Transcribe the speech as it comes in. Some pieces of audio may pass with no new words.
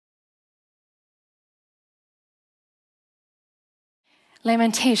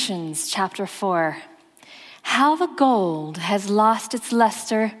Lamentations chapter 4. How the gold has lost its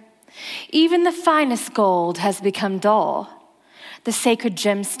luster. Even the finest gold has become dull. The sacred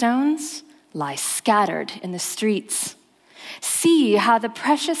gemstones lie scattered in the streets. See how the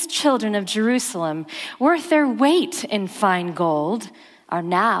precious children of Jerusalem, worth their weight in fine gold, are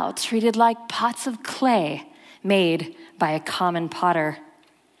now treated like pots of clay made by a common potter.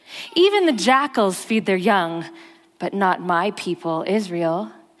 Even the jackals feed their young, but not my people,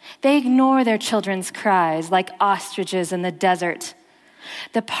 Israel. They ignore their children's cries like ostriches in the desert.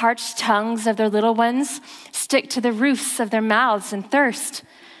 The parched tongues of their little ones stick to the roofs of their mouths in thirst.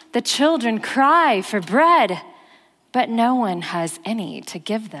 The children cry for bread, but no one has any to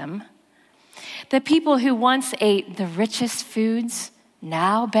give them. The people who once ate the richest foods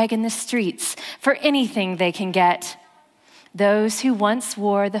now beg in the streets for anything they can get. Those who once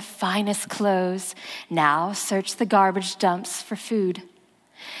wore the finest clothes now search the garbage dumps for food.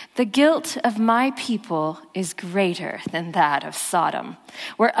 The guilt of my people is greater than that of Sodom,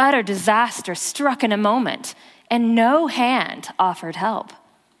 where utter disaster struck in a moment and no hand offered help.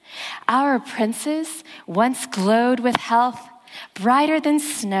 Our princes once glowed with health, brighter than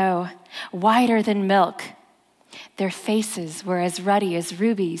snow, whiter than milk. Their faces were as ruddy as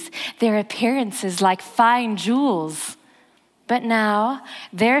rubies, their appearances like fine jewels. But now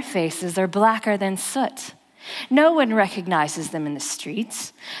their faces are blacker than soot. No one recognizes them in the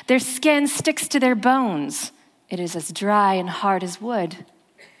streets. Their skin sticks to their bones. It is as dry and hard as wood.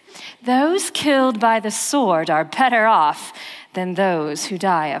 Those killed by the sword are better off than those who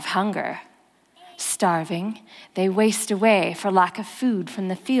die of hunger. Starving, they waste away for lack of food from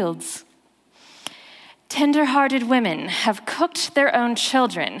the fields. Tender-hearted women have cooked their own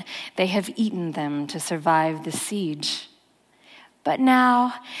children. They have eaten them to survive the siege. But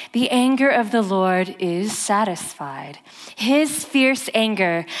now the anger of the Lord is satisfied. His fierce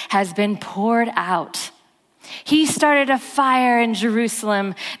anger has been poured out. He started a fire in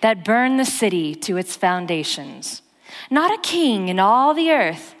Jerusalem that burned the city to its foundations. Not a king in all the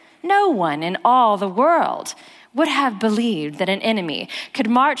earth, no one in all the world would have believed that an enemy could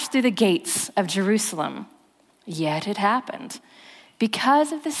march through the gates of Jerusalem. Yet it happened.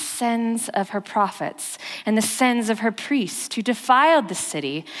 Because of the sins of her prophets and the sins of her priests who defiled the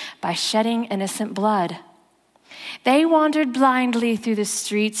city by shedding innocent blood. They wandered blindly through the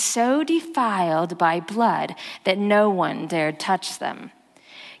streets, so defiled by blood that no one dared touch them.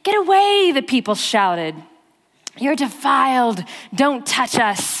 "Get away," the people shouted. "You're defiled, don't touch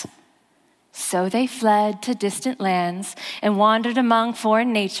us." So they fled to distant lands and wandered among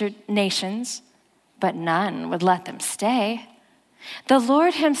foreign nations, but none would let them stay. The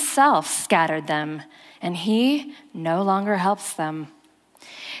Lord himself scattered them, and he no longer helps them.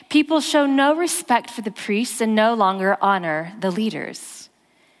 People show no respect for the priests and no longer honor the leaders.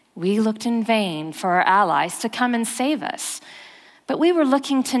 We looked in vain for our allies to come and save us, but we were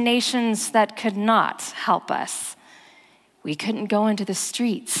looking to nations that could not help us. We couldn't go into the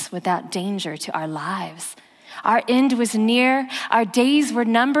streets without danger to our lives. Our end was near, our days were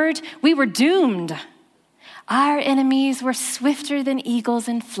numbered, we were doomed. Our enemies were swifter than eagles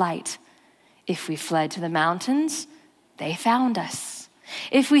in flight. If we fled to the mountains, they found us.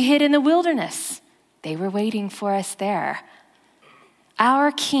 If we hid in the wilderness, they were waiting for us there.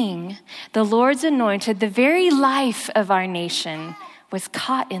 Our King, the Lord's anointed, the very life of our nation, was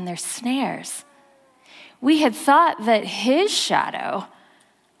caught in their snares. We had thought that his shadow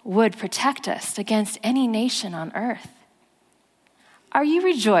would protect us against any nation on earth. Are you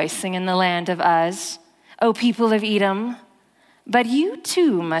rejoicing in the land of Uz, O people of Edom? But you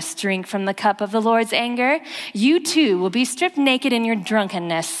too must drink from the cup of the Lord's anger. You too will be stripped naked in your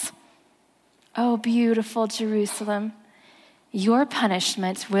drunkenness. O beautiful Jerusalem, your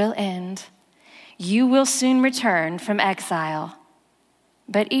punishment will end. You will soon return from exile.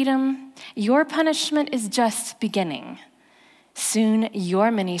 But Edom, your punishment is just beginning. Soon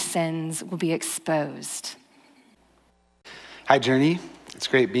your many sins will be exposed. Hi, Journey. It's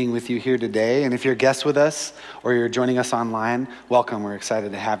great being with you here today. And if you're a guest with us or you're joining us online, welcome. We're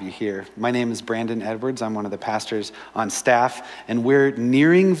excited to have you here. My name is Brandon Edwards. I'm one of the pastors on staff, and we're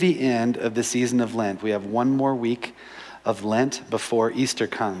nearing the end of the season of Lent. We have one more week of Lent before Easter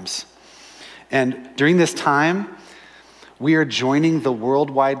comes. And during this time, we are joining the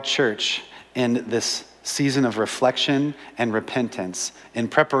worldwide church in this season of reflection and repentance in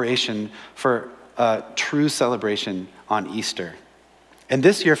preparation for a true celebration on Easter. And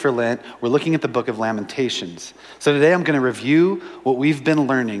this year for Lent, we're looking at the book of Lamentations. So today I'm going to review what we've been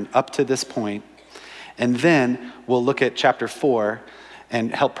learning up to this point, and then we'll look at chapter 4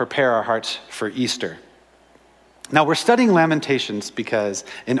 and help prepare our hearts for Easter. Now, we're studying Lamentations because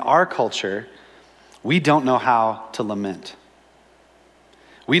in our culture, we don't know how to lament.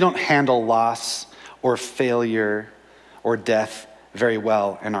 We don't handle loss or failure or death very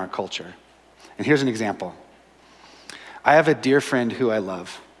well in our culture. And here's an example. I have a dear friend who I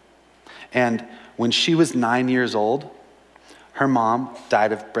love. And when she was 9 years old, her mom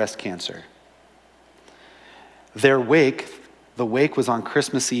died of breast cancer. The wake was on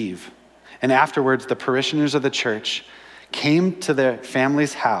Christmas Eve. And afterwards, the parishioners of the church came to their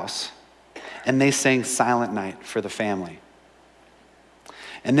family's house and they sang Silent Night for the family.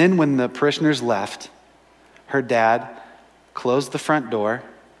 And then when the parishioners left, her dad closed the front door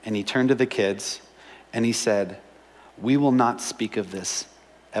and he turned to the kids and he said, "We will not speak of this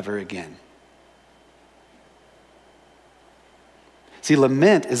ever again." See,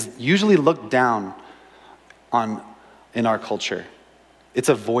 lament is usually looked down on in our culture. It's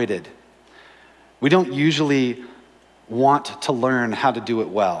avoided. We don't usually want to learn how to do it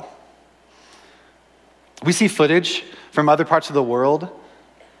well. We see footage from other parts of the world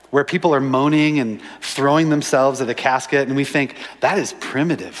where people are moaning and throwing themselves at a casket, and we think, that is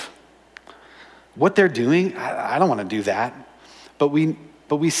primitive. What they're doing, I don't want to do that. But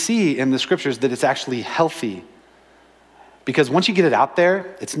we see in the scriptures that it's actually healthy, because once you get it out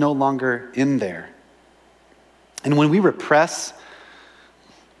there, it's no longer in there. And when we repress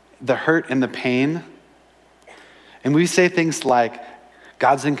the hurt and the pain, and we say things like,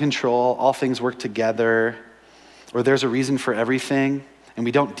 God's in control, all things work together, or there's a reason for everything, and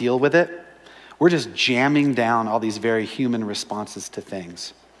we don't deal with it, we're just jamming down all these very human responses to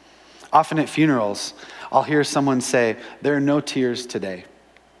things. Often at funerals, I'll hear someone say, "There are no tears today."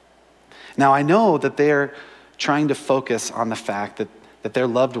 Now, I know that they're trying to focus on the fact that their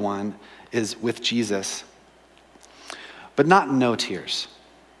loved one is with Jesus, but not no tears.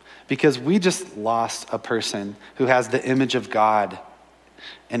 Because we just lost a person who has the image of God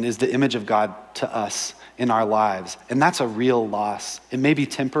and is the image of God to us in our lives. And that's a real loss. It may be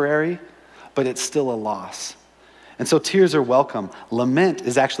temporary, but it's still a loss. And so tears are welcome. Lament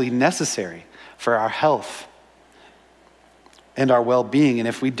is actually necessary for our health and our well-being. And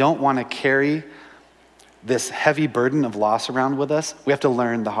if we don't want to carry this heavy burden of loss around with us, we have to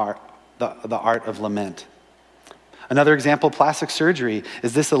learn the art of lament. Another example, plastic surgery,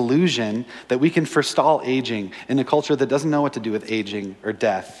 is this illusion that we can forestall aging in a culture that doesn't know what to do with aging or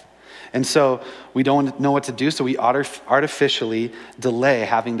death. And so we don't know what to do, so we artificially delay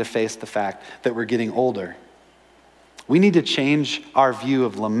having to face the fact that we're getting older. We need to change our view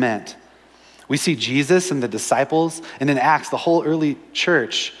of lament. We see Jesus and the disciples, and in Acts, the whole early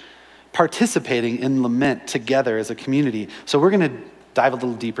church participating in lament together as a community. So we're going to dive a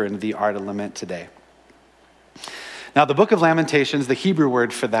little deeper into the art of lament today. Now, the book of Lamentations, the Hebrew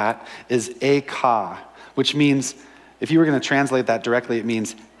word for that is ekah, which means, if you were going to translate that directly, it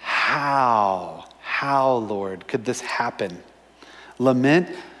means how, Lord, could this happen?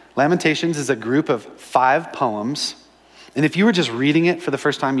 Lamentations is a group of 5 poems, and if you were just reading it for the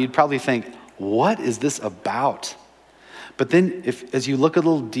first time, you'd probably think, what is this about? But then, as you look a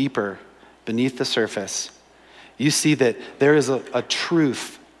little deeper beneath the surface, you see that there is a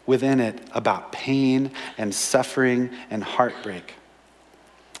truth within it about pain and suffering and heartbreak.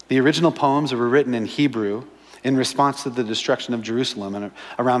 The original poems were written in Hebrew in response to the destruction of Jerusalem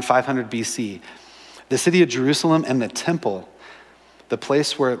around 500 BC. The city of Jerusalem and the temple, the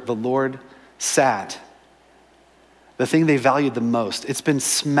place where the Lord sat, the thing they valued the most, it's been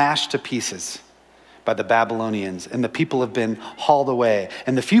smashed to pieces by the Babylonians, and the people have been hauled away.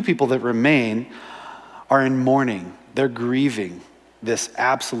 And the few people that remain are in mourning. They're grieving this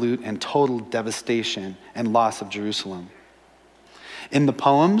absolute and total devastation and loss of Jerusalem. In the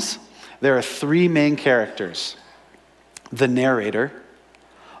poems, there are 3 main characters: the narrator,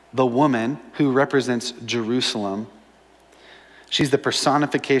 the woman who represents Jerusalem. She's the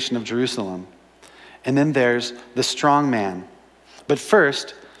personification of Jerusalem. And then there's the strong man. But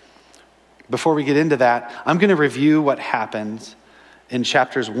first, before we get into that, I'm going to review what happens in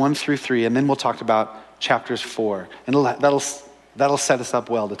chapters 1 through 3, and then we'll talk about chapters 4. And that'll set us up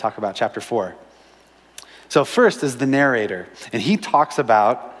well to talk about chapter 4. So first is the narrator, and he talks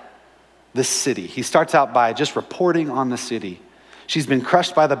about the city. He starts out by just reporting on the city. She's been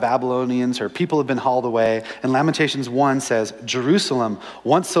crushed by the Babylonians, her people have been hauled away, and Lamentations 1 says, Jerusalem,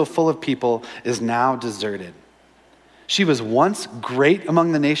 once so full of people, is now deserted. She was once great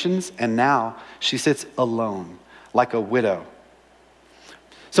among the nations, and now she sits alone, like a widow.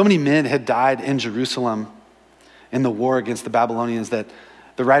 So many men had died in Jerusalem in the war against the Babylonians that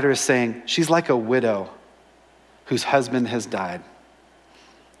the writer is saying she's like a widow whose husband has died.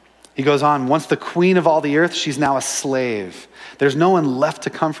 He goes on, once the queen of all the earth, she's now a slave. There's no one left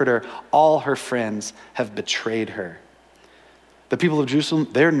to comfort her. All her friends have betrayed her. The people of Jerusalem,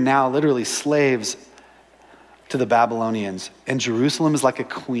 they're now literally slaves to the Babylonians. And Jerusalem is like a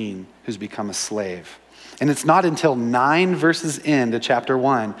queen who's become a slave. And it's not until 9 verses into chapter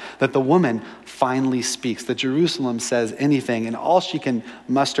 1 that the woman finally speaks, that Jerusalem says anything. And all she can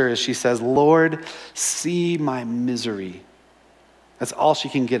muster is she says, Lord, see my misery. That's all she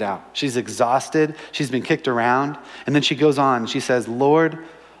can get out. She's exhausted. She's been kicked around. And then she goes on. She says, Lord,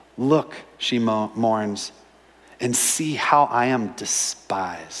 look, she mourns, and see how I am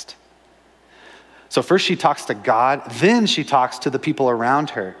despised. So first she talks to God, then she talks to the people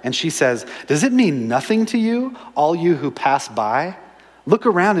around her. And she says, does it mean nothing to you, all you who pass by? Look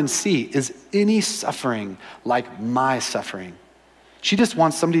around and see, is any suffering like my suffering? She just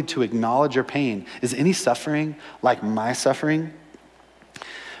wants somebody to acknowledge her pain. Is any suffering like my suffering?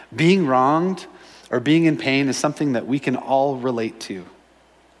 Being wronged or being in pain is something that we can all relate to.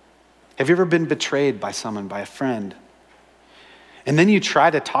 Have you ever been betrayed by someone, by a friend? And then you try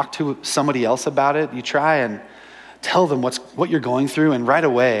to talk to somebody else about it. You try and tell them what you're going through, and right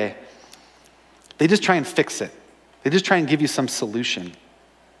away, they just try and fix it. They just try and give you some solution.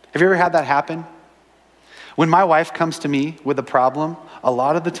 Have you ever had that happen? When my wife comes to me with a problem, a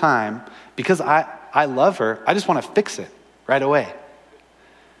lot of the time, because I love her, I just want to fix it right away.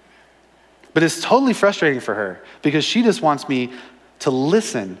 But it's totally frustrating for her because she just wants me to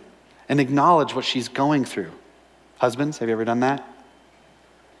listen and acknowledge what she's going through. Husbands, have you ever done that?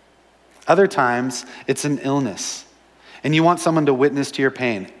 Other times, it's an illness, and you want someone to witness to your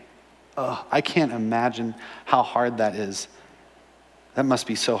pain. Oh, I can't imagine how hard that is. That must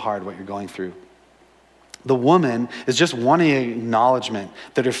be so hard what you're going through. The woman is just wanting acknowledgement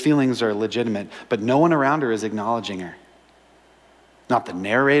that her feelings are legitimate, but no one around her is acknowledging her. Not the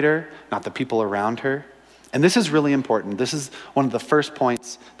narrator, not the people around her. And this is really important. This is one of the first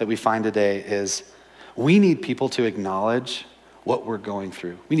points that we find today is we need people to acknowledge what we're going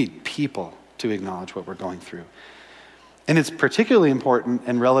through. We need people to acknowledge what we're going through. And it's particularly important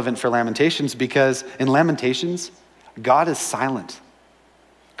and relevant for Lamentations because in Lamentations, God is silent.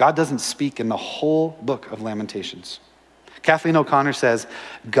 God doesn't speak in the whole book of Lamentations. Kathleen O'Connor says,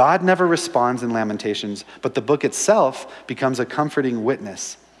 God never responds in Lamentations, but the book itself becomes a comforting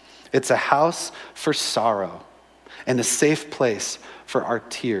witness. It's a house for sorrow and a safe place for our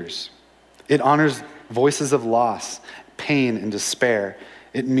tears. It honors voices of loss, pain, and despair.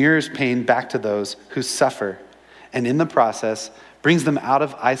 It mirrors pain back to those who suffer, and in the process, brings them out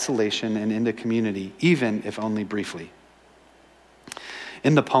of isolation and into community, even if only briefly.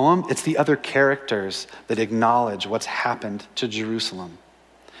 In the poem, it's the other characters that acknowledge what's happened to Jerusalem.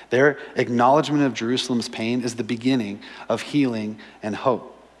 Their acknowledgement of Jerusalem's pain is the beginning of healing and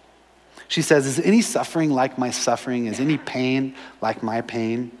hope. She says, is any suffering like my suffering? Is any pain like my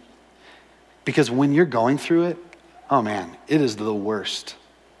pain? Because when you're going through it, oh man, it is the worst.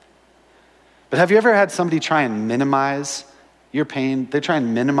 But have you ever had somebody try and minimize your pain? They try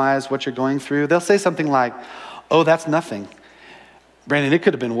and minimize what you're going through. They'll say something like, oh, that's nothing. Brandon, it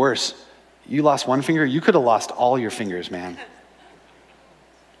could have been worse. You lost one finger, you could have lost all your fingers, man.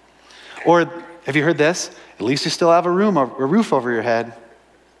 Or have you heard this? At least you still have a roof over your head.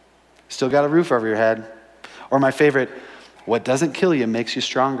 Still got a roof over your head. Or my favorite, what doesn't kill you makes you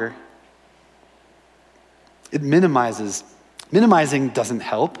stronger. It minimizes. Minimizing doesn't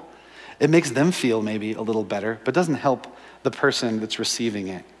help. It makes them feel maybe a little better, but doesn't help the person that's receiving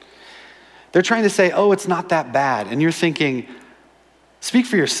it. They're trying to say, oh, it's not that bad. And you're thinking, speak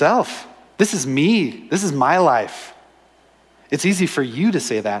for yourself. This is me. This is my life. It's easy for you to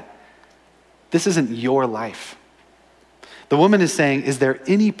say that. This isn't your life. The woman is saying, is there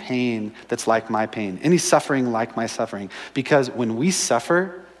any pain that's like my pain? Any suffering like my suffering? Because when we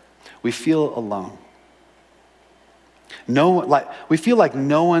suffer, we feel alone. We feel like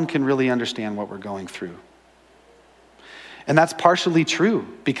no one can really understand what we're going through. And that's partially true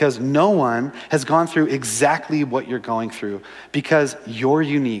because no one has gone through exactly what you're going through because you're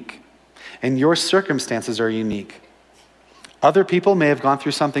unique and your circumstances are unique. Other people may have gone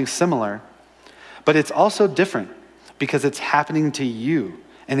through something similar, but it's also different because it's happening to you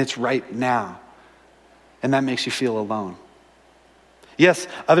and it's right now. And that makes you feel alone. Yes,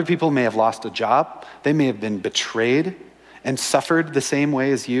 other people may have lost a job. They may have been betrayed and suffered the same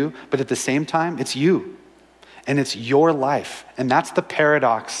way as you, but at the same time, it's you. And it's your life. And that's the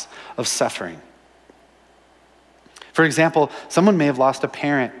paradox of suffering. For example, someone may have lost a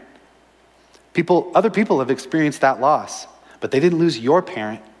parent. Other people have experienced that loss, but they didn't lose your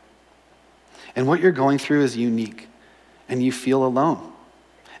parent. And what you're going through is unique, and you feel alone.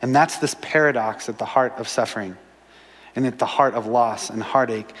 And that's this paradox at the heart of suffering and at the heart of loss and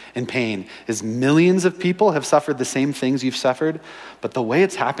heartache and pain is millions of people have suffered the same things you've suffered, but the way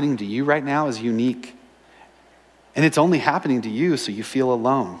it's happening to you right now is unique. And it's only happening to you, so you feel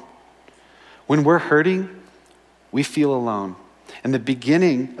alone. When we're hurting, we feel alone. And the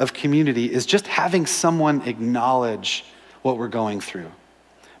beginning of community is just having someone acknowledge what we're going through.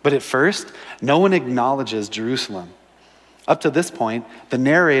 But at first, no one acknowledges Jerusalem. Up to this point, the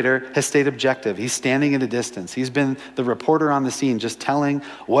narrator has stayed objective. He's standing at a distance. He's been the reporter on the scene, just telling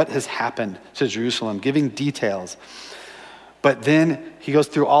what has happened to Jerusalem, giving details. But then he goes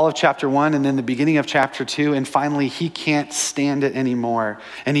through all of chapter 1 and then the beginning of chapter 2, and finally he can't stand it anymore.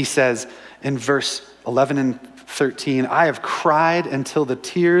 And he says in verse 11 and 13, I have cried until the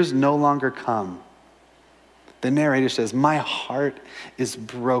tears no longer come. The narrator says, my heart is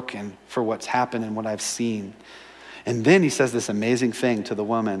broken for what's happened and what I've seen. And then he says this amazing thing to the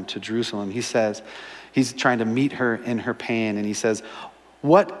woman, to Jerusalem. He says, he's trying to meet her in her pain. And he says,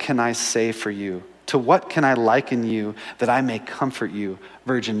 what can I say for you? To what can I liken you that I may comfort you,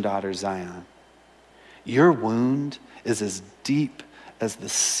 virgin daughter Zion? Your wound is as deep as the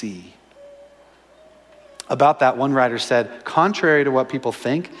sea. About that, one writer said, contrary to what people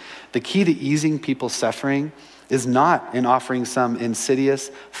think, the key to easing people's suffering is not in offering some insidious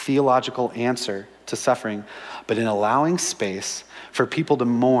theological answer to suffering, but in allowing space for people to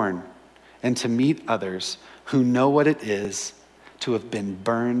mourn and to meet others who know what it is to have been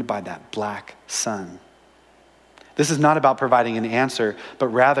burned by that black sun. This is not about providing an answer, but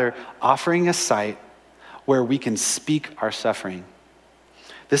rather offering a site where we can speak our suffering.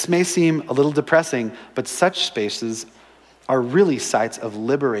 This may seem a little depressing, but such spaces are really sites of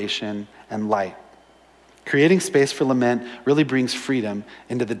liberation and light. Creating space for lament really brings freedom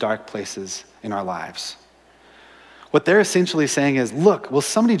into the dark places in our lives. What they're essentially saying is, look, will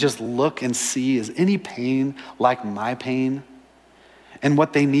somebody just look and see, is any pain like my pain? And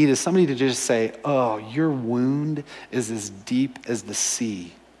what they need is somebody to just say, oh, your wound is as deep as the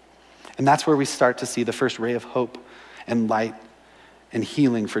sea. And that's where we start to see the first ray of hope and light and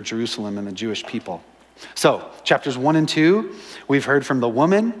healing for Jerusalem and the Jewish people. So, chapters 1 and 2, we've heard from the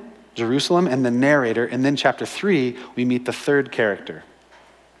woman, Jerusalem, and the narrator. And then chapter 3, we meet the third character,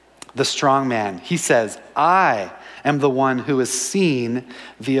 the strong man. He says, I am the one who has seen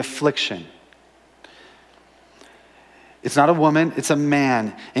the affliction. It's not a woman, it's a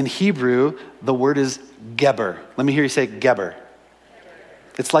man. In Hebrew, the word is Geber. Let me hear you say Geber.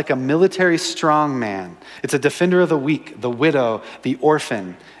 It's like a military strong man. It's a defender of the weak, the widow, the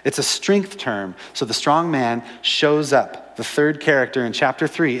orphan. It's a strength term. So the strong man shows up, the third character in chapter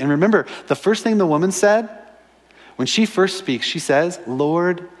 3. And remember, the first thing the woman said, when she first speaks, she says,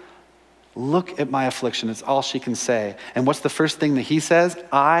 Lord, look at my affliction. It's all she can say. And what's the first thing that he says?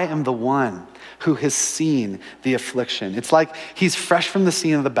 I am the one who has seen the affliction. It's like he's fresh from the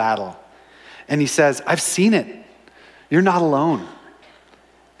scene of the battle. And he says, I've seen it. You're not alone.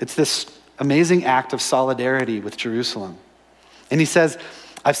 It's this amazing act of solidarity with Jerusalem. And he says,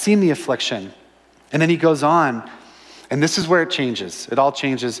 I've seen the affliction. And then he goes on, and this is where it changes. It all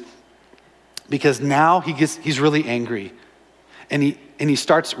changes because now he's really angry. And he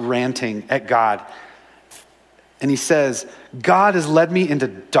starts ranting at God. And he says, God has led me into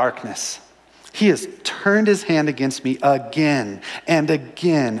darkness. He has turned his hand against me again and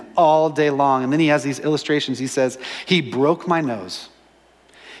again all day long. And then he has these illustrations. He says, he broke my nose.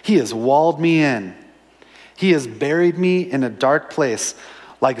 He has walled me in. He has buried me in a dark place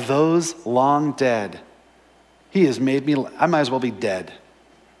like those long dead. He has made me, I might as well be dead.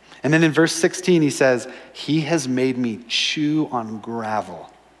 And then in verse 16, he says, he has made me chew on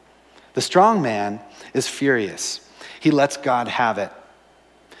gravel. The strong man is furious. He lets God have it.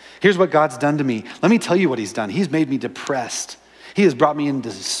 Here's what God's done to me. Let me tell you what he's done. He's made me depressed. He has brought me into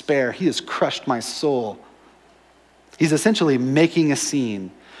despair. He has crushed my soul. He's essentially making a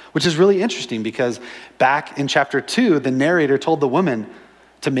scene, which is really interesting because back in chapter 2, the narrator told the woman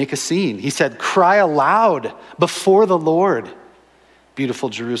to make a scene. He said, cry aloud before the Lord. Beautiful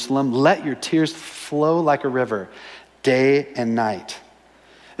Jerusalem, let your tears flow like a river, day and night.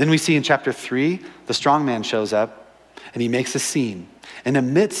 Then we see in chapter 3, the strong man shows up and he makes a scene. And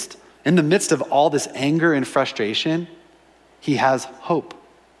in the midst of all this anger and frustration, he has hope.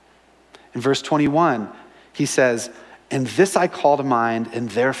 In verse 21, he says, and this I call to mind, and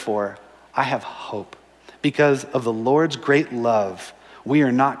therefore I have hope. Because of the Lord's great love, we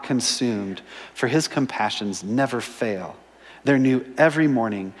are not consumed, for his compassions never fail. They're new every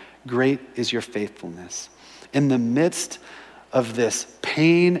morning. Great is your faithfulness. In the midst of this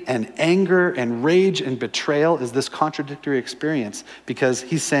pain and anger and rage and betrayal is this contradictory experience, because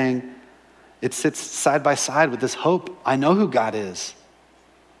he's saying it sits side by side with this hope. I know who God is,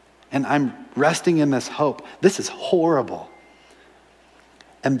 and I'm resting in this hope. This is horrible.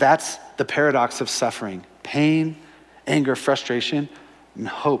 And that's the paradox of suffering: pain, anger, frustration, and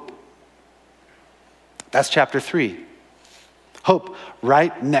hope. That's chapter 3. Hope,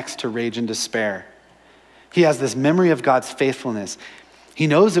 right next to rage and despair. He has this memory of God's faithfulness. He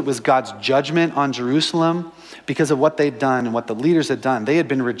knows it was God's judgment on Jerusalem because of what they'd done and what the leaders had done. They had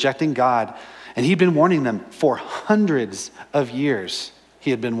been rejecting God, and he'd been warning them for hundreds of years.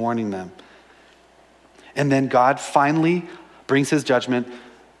 He had been warning them. And then God finally brings his judgment,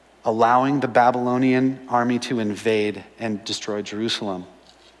 allowing the Babylonian army to invade and destroy Jerusalem.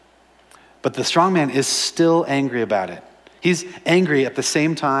 But the strong man is still angry about it. He's angry at the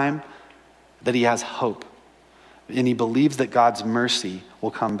same time that he has hope. And he believes that God's mercy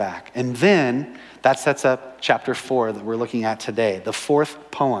will come back. And then that sets up chapter 4 that we're looking at today, the fourth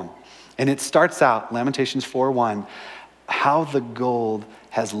poem. And it starts out, Lamentations 4:1, how the gold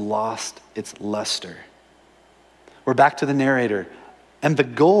has lost its luster. We're back to the narrator. And the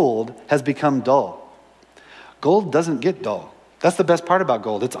gold has become dull. Gold doesn't get dull. That's the best part about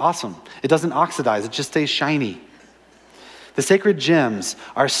gold. It's awesome. It doesn't oxidize. It just stays shiny. The sacred gems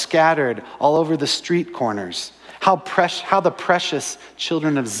are scattered all over the street corners. How the precious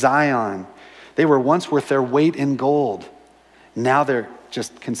children of Zion, they were once worth their weight in gold. Now they're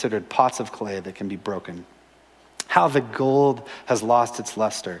just considered pots of clay that can be broken. How the gold has lost its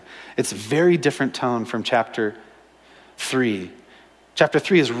luster. It's a very different tone from chapter 3. Chapter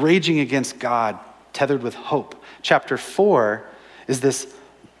 3 is raging against God, tethered with hope. Chapter 4 is this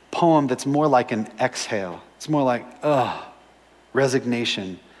poem that's more like an exhale. It's more like,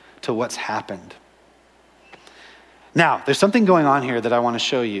 resignation to what's happened. Now, there's something going on here that I want to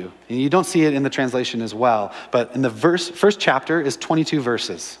show you. And you don't see it in the translation as well, but in the first chapter is 22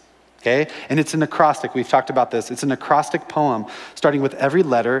 verses, okay? And it's an acrostic. We've talked about this. It's an acrostic poem starting with every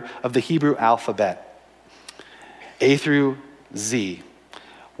letter of the Hebrew alphabet, A through Z,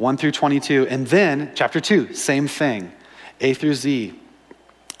 1 through 22. And then chapter 2, same thing, A through Z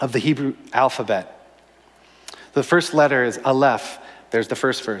of the Hebrew alphabet. The first letter is Aleph. There's the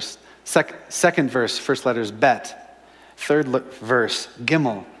first verse. Second verse, first letter is Bet. Third verse,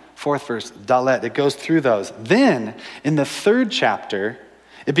 Gimel. Fourth verse, Dalet. It goes through those. Then, in the third chapter,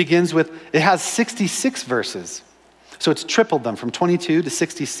 it has 66 verses. So it's tripled them from 22 to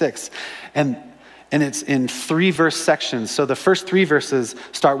 66. And it's in 3 verse sections. So the first 3 verses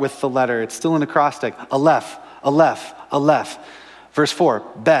start with the letter. It's still an acrostic. Aleph, Aleph, Aleph. Verse 4,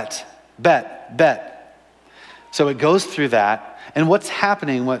 Bet, Bet, Bet. So it goes through that. And what's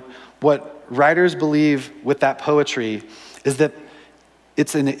happening, what writers believe with that poetry is that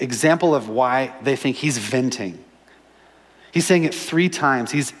it's an example of why they think he's venting. He's saying it 3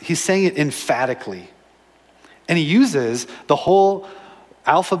 times. He's saying it emphatically. And he uses the whole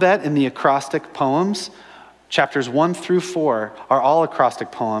alphabet in the acrostic poems. Chapters 1 through 4 are all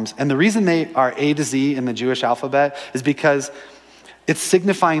acrostic poems. And the reason they are A to Z in the Jewish alphabet is because it's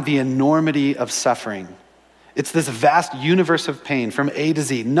signifying the enormity of suffering. It's this vast universe of pain from A to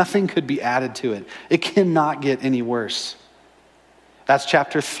Z. Nothing could be added to it. It cannot get any worse. That's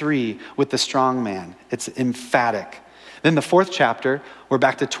chapter 3 with the strong man. It's emphatic. Then the fourth chapter, we're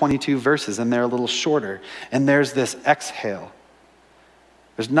back to 22 verses, and they're a little shorter. And there's this exhale.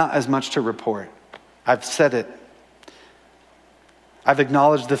 There's not as much to report. I've said it. I've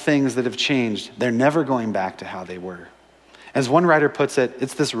acknowledged the things that have changed. They're never going back to how they were. As one writer puts it,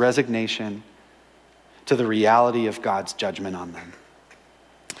 it's this resignation to the reality of God's judgment on them.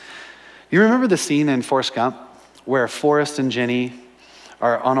 You remember the scene in Forrest Gump where Forrest and Jenny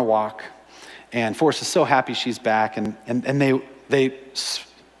are on a walk, and Forrest is so happy she's back, and they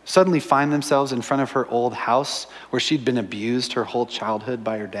suddenly find themselves in front of her old house where she'd been abused her whole childhood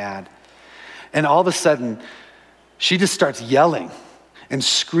by her dad. And all of a sudden, she just starts yelling and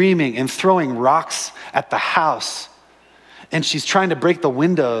screaming and throwing rocks at the house. And she's trying to break the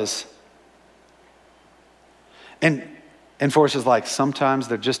windows. And Forrest is like, sometimes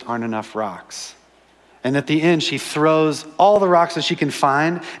there just aren't enough rocks. And at the end, she throws all the rocks that she can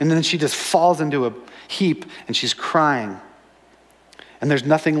find, and then she just falls into a heap, and she's crying. And there's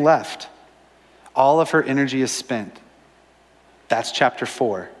nothing left. All of her energy is spent. That's chapter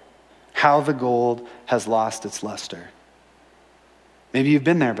 4. How the gold has lost its luster. Maybe you've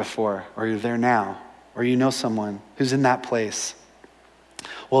been there before, or you're there now, or you know someone who's in that place.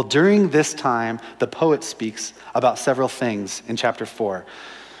 Well, during this time, the poet speaks about several things in chapter 4.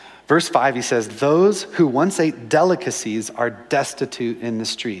 Verse 5, he says, those who once ate delicacies are destitute in the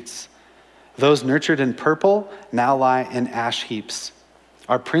streets. Those nurtured in purple now lie in ash heaps.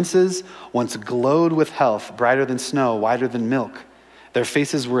 Our princes once glowed with health, brighter than snow, whiter than milk. Their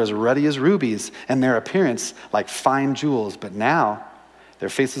faces were as ruddy as rubies, and their appearance like fine jewels. But now their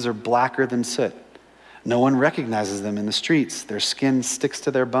faces are blacker than soot. No one recognizes them in the streets. Their skin sticks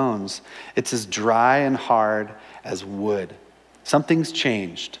to their bones. It's as dry and hard as wood. Something's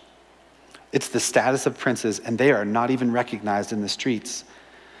changed. It's the status of princes, and they are not even recognized in the streets.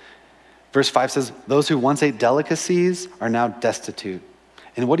 Verse 5 says, those who once ate delicacies are now destitute.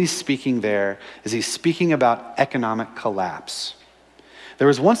 And what he's speaking there is he's speaking about economic collapse. There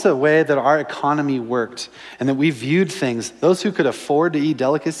was once a way that our economy worked and that we viewed things. Those who could afford to eat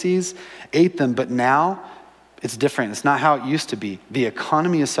delicacies ate them, but now it's different. It's not how it used to be. The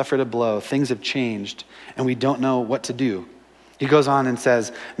economy has suffered a blow. Things have changed, and we don't know what to do. He goes on and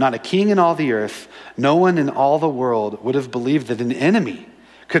says, not a king in all the earth, no one in all the world would have believed that an enemy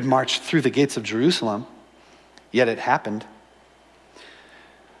could march through the gates of Jerusalem, yet it happened.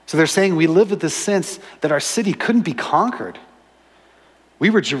 So they're saying we live with this sense that our city couldn't be conquered.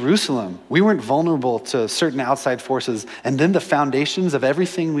 We were Jerusalem. We weren't vulnerable to certain outside forces. And then the foundations of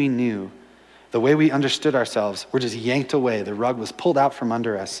everything we knew, the way we understood ourselves, were just yanked away. The rug was pulled out from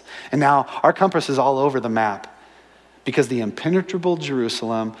under us. And now our compass is all over the map because the impenetrable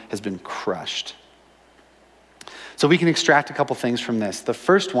Jerusalem has been crushed. So we can extract a couple things from this. The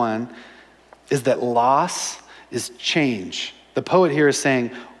first one is that loss is change. The poet here is saying,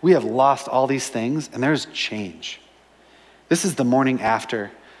 we have lost all these things, and there's change. This is the morning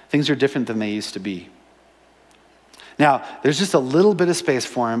after. Things are different than they used to be. Now, there's just a little bit of space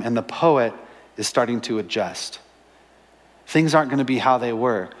for him, and the poet is starting to adjust. Things aren't going to be how they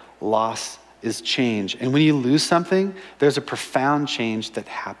were. Loss is change. And when you lose something, there's a profound change that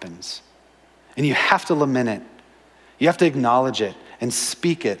happens. And you have to lament it. You have to acknowledge it and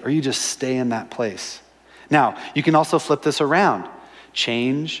speak it, or you just stay in that place. Now, you can also flip this around.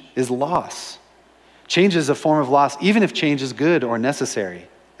 Change is loss. Change is a form of loss, even if change is good or necessary.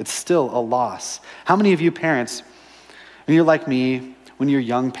 It's still a loss. How many of you parents, when you're like me, when you're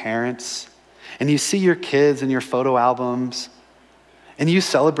young parents, and you see your kids in your photo albums, and you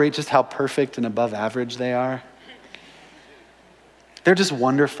celebrate just how perfect and above average they are? They're just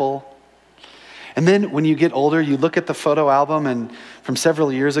wonderful. And then when you get older, you look at the photo album and from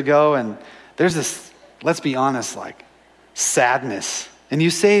several years ago, and there's this, let's be honest, like sadness. And you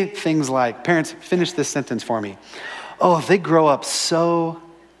say things like, parents, finish this sentence for me. Oh, they grow up so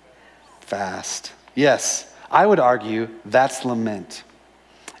fast. Yes, I would argue that's lament.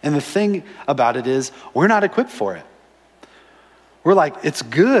 And the thing about it is, we're not equipped for it. We're like, it's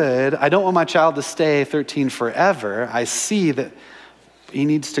good. I don't want my child to stay 13 forever. I see that he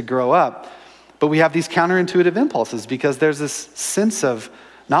needs to grow up. But we have these counterintuitive impulses because there's this sense of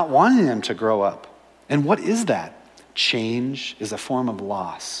not wanting them to grow up. And what is that? Change is a form of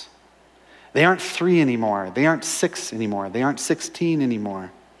loss. They aren't 3 anymore. They aren't 6 anymore. They aren't 16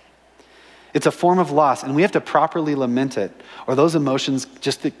 anymore. It's a form of loss, and we have to properly lament it, or those emotions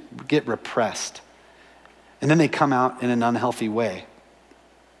just get repressed. And then they come out in an unhealthy way.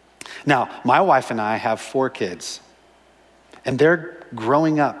 Now, my wife and I have 4 kids, and they're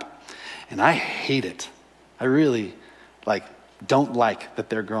growing up. And I hate it. I really don't like that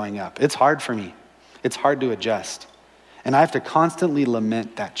they're growing up. It's hard for me. It's hard to adjust. And I have to constantly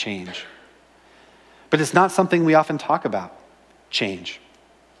lament that change. But it's not something we often talk about, change.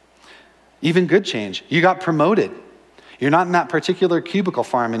 Even good change. You got promoted. You're not in that particular cubicle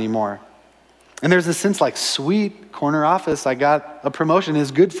farm anymore. And there's a sense like, sweet, corner office, I got a promotion.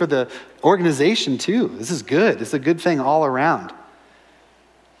 It's good for the organization too. This is good. It's a good thing all around.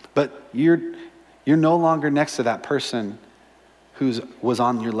 But you're no longer next to that person who was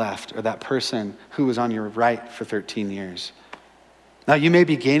on your left or that person who was on your right for 13 years. Now, you may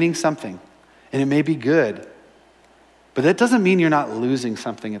be gaining something, and it may be good, but that doesn't mean you're not losing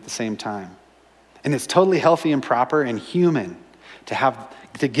something at the same time. And it's totally healthy and proper and human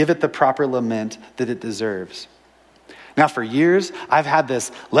to give it the proper lament that it deserves. Now, for years, I've had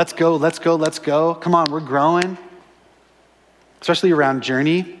this, let's go. Come on, we're growing. Especially around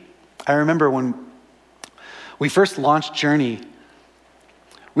Journey. I remember when we first launched Journey,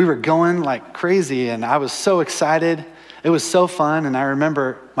 we were going like crazy and I was so excited. It was so fun. And I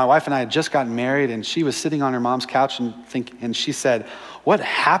remember my wife and I had just gotten married and she was sitting on her mom's couch and she said, "What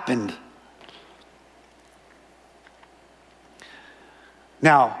happened?"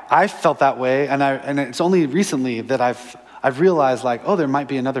 Now, I felt that way and it's only recently that I've realized there might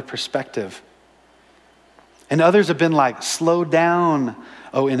be another perspective. And others have been like, slow down,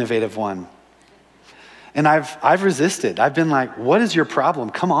 oh innovative one. And I've resisted. I've been like, what is your problem?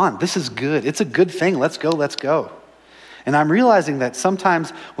 Come on, this is good. It's a good thing. Let's go. And I'm realizing that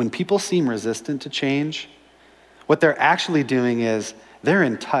sometimes when people seem resistant to change, what they're actually doing is they're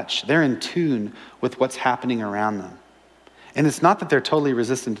in touch, they're in tune with what's happening around them. And it's not that they're totally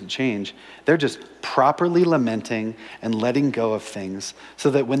resistant to change, they're just properly lamenting and letting go of things so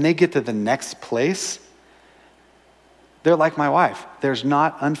that when they get to the next place, they're like my wife. There's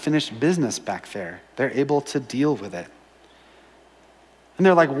not unfinished business back there. They're able to deal with it. And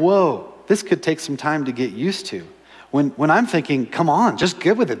they're like, whoa, this could take some time to get used to. When I'm thinking, come on, just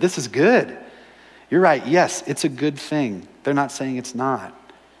get with it. This is good. You're right. Yes, it's a good thing. They're not saying it's not.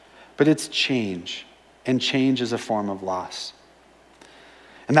 But it's change. And change is a form of loss.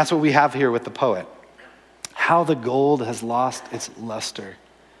 And that's what we have here with the poet. How the gold has lost its luster.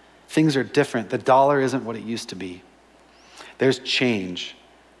 Things are different. The dollar isn't what it used to be. There's change,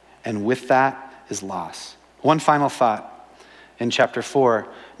 and with that is loss. One final thought in chapter 4.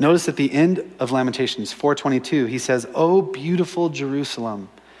 Notice at the end of Lamentations 4:22, he says, "O beautiful Jerusalem,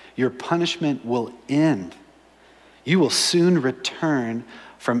 your punishment will end. You will soon return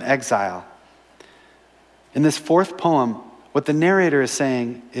from exile." In this fourth poem, what the narrator is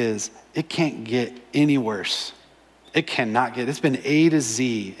saying is, it can't get any worse. It cannot get. It's been A to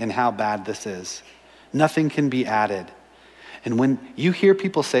Z in how bad this is. Nothing can be added. And when you hear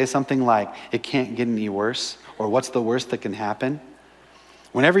people say something like, it can't get any worse, or what's the worst that can happen,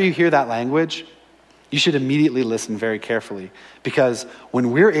 whenever you hear that language, you should immediately listen very carefully. Because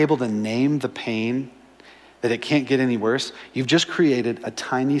when we're able to name the pain, that it can't get any worse, you've just created a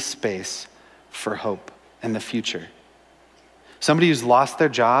tiny space for hope and the future. Somebody who's lost their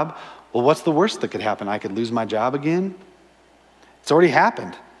job, well, what's the worst that could happen? I could lose my job again? It's already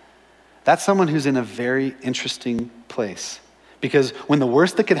happened. That's someone who's in a very interesting place. Because when the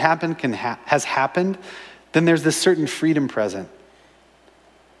worst that could happen has happened, then there's this certain freedom present.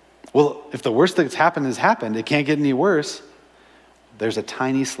 Well, if the worst that's happened has happened, it can't get any worse, there's a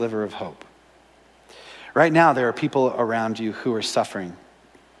tiny sliver of hope. Right now, there are people around you who are suffering.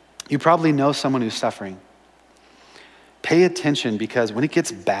 You probably know someone who's suffering. Pay attention, because when it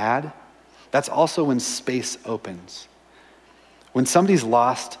gets bad, that's also when space opens. When somebody's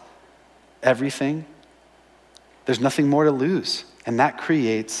lost everything, there's nothing more to lose, and that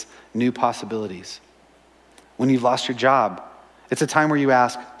creates new possibilities. When you've lost your job, it's a time where you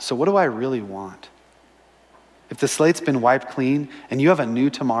ask, so what do I really want? If the slate's been wiped clean and you have a new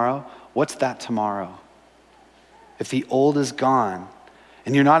tomorrow, what's that tomorrow? If the old is gone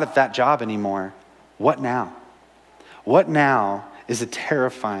and you're not at that job anymore, what now? What now is a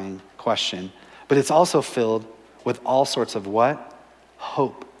terrifying question, but it's also filled with all sorts of what?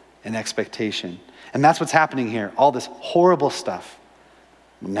 Hope and expectation. And that's what's happening here. All this horrible stuff.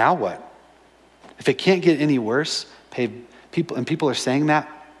 Now what? If it can't get any worse, people are saying that,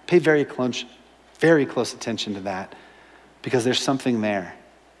 pay very close attention to that, because there's something there.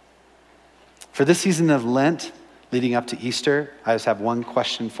 For this season of Lent, leading up to Easter, I just have one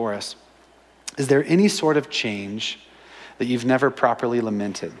question for us. Is there any sort of change that you've never properly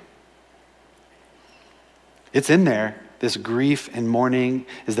lamented? It's in there, this grief and mourning.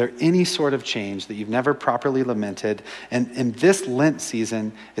 Is there any sort of change that you've never properly lamented? And in this Lent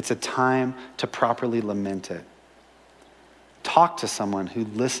season, it's a time to properly lament it. Talk to someone who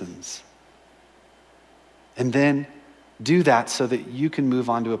listens. And then do that so that you can move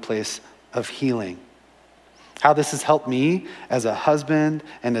on to a place of healing. How this has helped me as a husband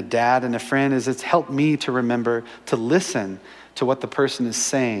and a dad and a friend is it's helped me to remember to listen to what the person is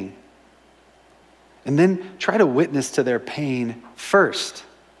saying. And then try to witness to their pain first.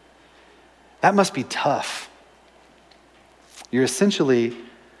 That must be tough. You're essentially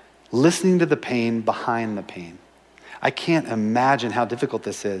listening to the pain behind the pain. I can't imagine how difficult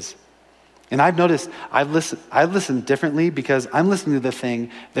this is. And I've noticed I listen differently because I'm listening to the thing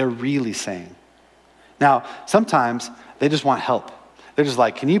they're really saying. Now, sometimes they just want help. They're just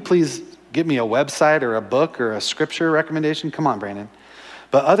like, can you please give me a website or a book or a scripture recommendation? Come on, Brandon.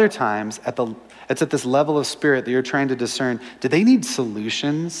 But other times, it's at this level of spirit that you're trying to discern, do they need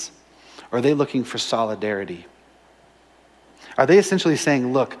solutions or are they looking for solidarity? Are they essentially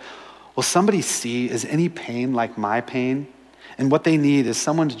saying, look, will somebody see, is any pain like my pain? And what they need is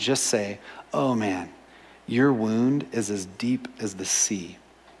someone to just say, oh man, your wound is as deep as the sea.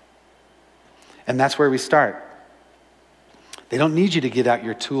 And that's where we start. They don't need you to get out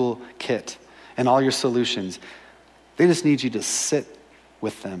your tool kit and all your solutions. They just need you to sit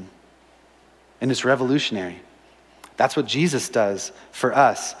with them. And it's revolutionary. That's what Jesus does for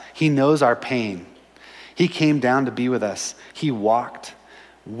us. He knows our pain. He came down to be with us. He walked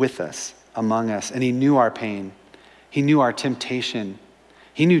with us, among us, and he knew our pain. He knew our temptation.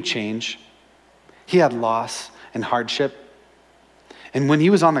 He knew change. He had loss and hardship. And when he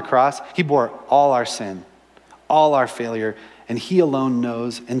was on the cross, he bore all our sin, all our failure, and he alone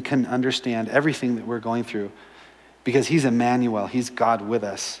knows and can understand everything that we're going through because he's Emmanuel. He's God with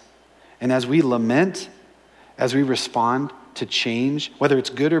us. And as we lament, as we respond to change, whether it's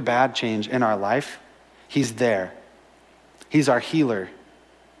good or bad change in our life, he's there. He's our healer.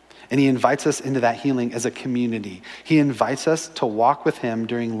 And he invites us into that healing as a community. He invites us to walk with him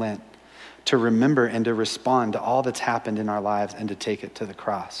during Lent, to remember and to respond to all that's happened in our lives and to take it to the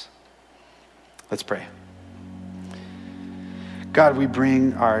cross. Let's pray. God, we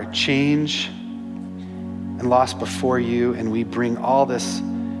bring our change and loss before you, and we bring all this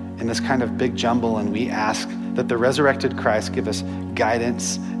in this kind of big jumble, and we ask that the resurrected Christ give us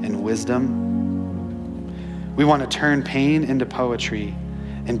guidance and wisdom. We want to turn pain into poetry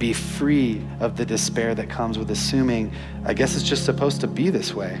and be free of the despair that comes with assuming, I guess it's just supposed to be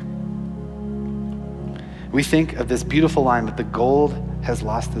this way. We think of this beautiful line that the gold has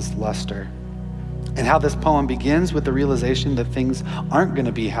lost its luster, and how this poem begins with the realization that things aren't going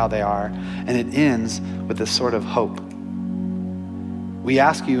to be how they are, and it ends with this sort of hope. We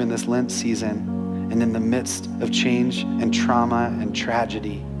ask you in this Lent season and in the midst of change and trauma and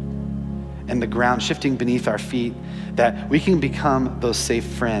tragedy and the ground shifting beneath our feet, that we can become those safe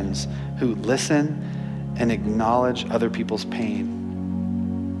friends who listen and acknowledge other people's pain.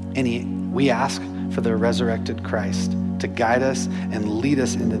 And we ask for the resurrected Christ to guide us and lead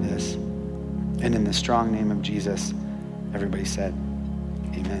us into this. And in the strong name of Jesus, everybody said,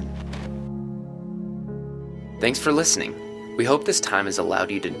 amen. Thanks for listening. We hope this time has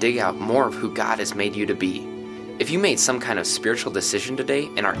allowed you to dig out more of who God has made you to be. If you made some kind of spiritual decision today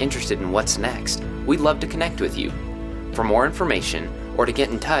and are interested in what's next, we'd love to connect with you. For more information or to get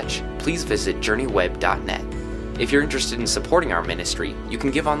in touch, please visit journeyweb.net. If you're interested in supporting our ministry, you can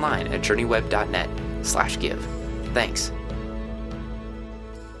give online at journeyweb.net/give. Thanks.